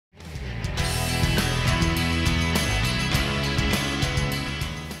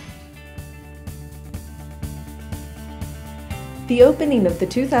The opening of the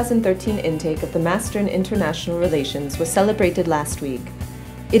 2013 intake of the Master in International Relations was celebrated last week.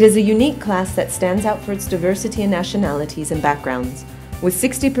 It is a unique class that stands out for its diversity in nationalities and backgrounds, with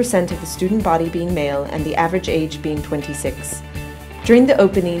 60% of the student body being male and the average age being 26. During the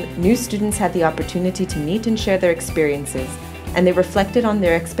opening, new students had the opportunity to meet and share their experiences, and they reflected on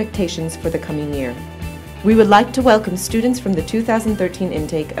their expectations for the coming year. We would like to welcome students from the 2013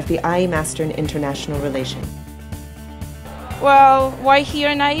 intake of the IE Master in International Relations. Well, why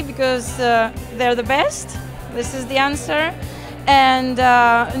here in IE? Because they're the best. This is the answer. And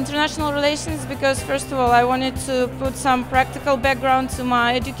international relations because, first of all, I wanted to put some practical background to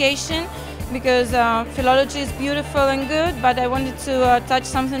my education because philology is beautiful and good, but I wanted to touch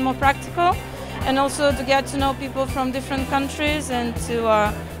something more practical and also to get to know people from different countries and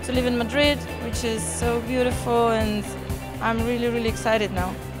to live in Madrid, which is so beautiful, and I'm really excited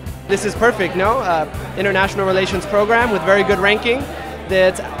now. This is perfect, no? International relations program with very good ranking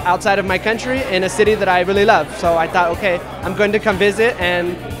that's outside of my country in a city that I really love. So I thought, okay, I'm going to come visit,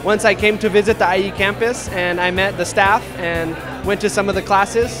 and once I came to visit the IE campus and I met the staff and went to some of the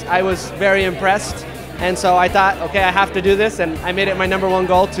classes, I was very impressed. And so I thought, okay, I have to do this, and I made it my #1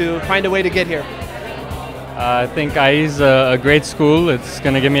 goal to find a way to get here. I think IE is a great school. It's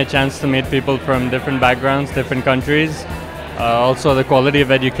going to give me a chance to meet people from different backgrounds, different countries. Also, the quality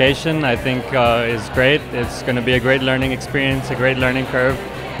of education, I think, is great. It's going to be a great learning experience, a great learning curve,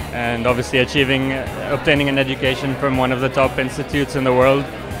 and obviously obtaining an education from one of the top institutes in the world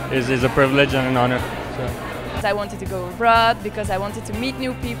is a privilege and an honor. So. I wanted to go abroad because I wanted to meet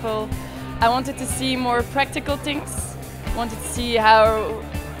new people. I wanted to see more practical things. I wanted to see how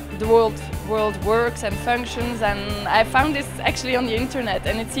the world works and functions, and I found this actually on the internet,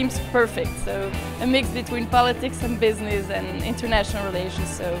 and it seems perfect. So a mix between politics and business and international relations.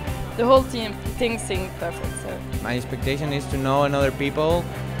 So the whole thing seemed perfect. So my expectation is to know another people,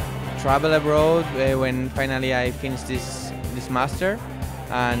 travel abroad when finally I finish this master,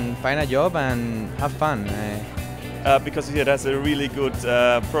 and find a job and have fun. Because it has a really good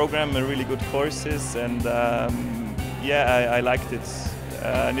program and really good courses, and yeah, I liked it.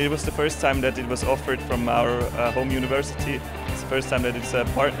 And it was the first time that it was offered from our home university. It's the first time that it's a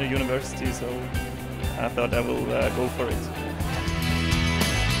partner university, so I thought I will go for it.